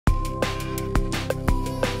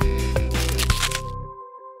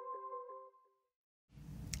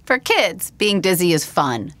For kids, being dizzy is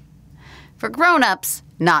fun. For grown-ups,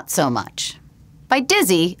 not so much. By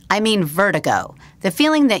dizzy, I mean vertigo, the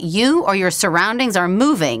feeling that you or your surroundings are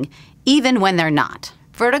moving even when they're not.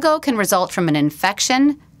 Vertigo can result from an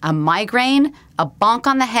infection, a migraine, a bonk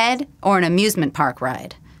on the head, or an amusement park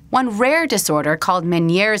ride. One rare disorder called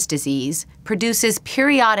Meniere's disease produces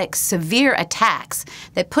periodic severe attacks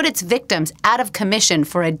that put its victims out of commission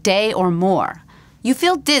for a day or more. You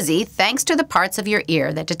feel dizzy thanks to the parts of your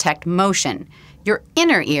ear that detect motion, your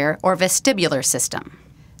inner ear or vestibular system.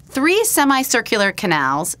 3 semicircular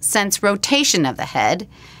canals sense rotation of the head,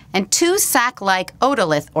 and 2 sac-like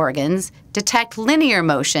otolith organs detect linear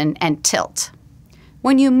motion and tilt.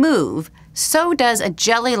 When you move, so does a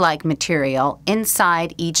jelly-like material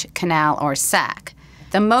inside each canal or sac.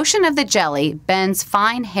 The motion of the jelly bends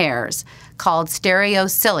fine hairs, called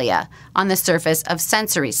stereocilia, on the surface of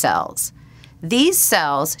sensory cells. These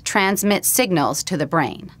cells transmit signals to the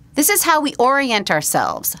brain. This is how we orient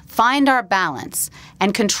ourselves, find our balance,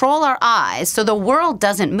 and control our eyes so the world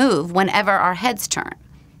doesn't move whenever our heads turn.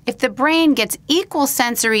 If the brain gets equal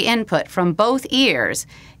sensory input from both ears,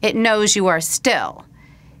 it knows you are still.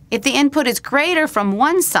 If the input is greater from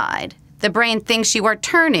one side, the brain thinks you are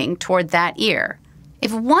turning toward that ear.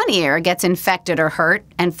 If one ear gets infected or hurt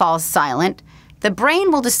and falls silent, the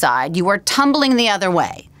brain will decide you are tumbling the other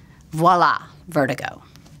way. Voila, vertigo.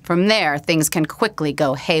 From there, things can quickly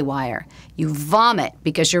go haywire. You vomit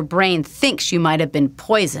because your brain thinks you might have been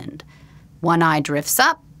poisoned. One eye drifts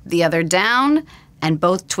up, the other down, and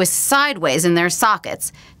both twist sideways in their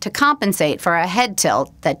sockets to compensate for a head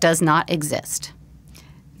tilt that does not exist.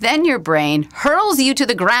 Then your brain hurls you to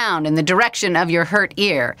the ground in the direction of your hurt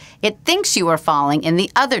ear. It thinks you are falling in the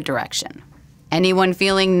other direction. Anyone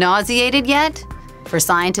feeling nauseated yet? For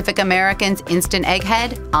Scientific American's Instant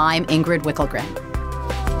Egghead, I'm Ingrid Wickelgren.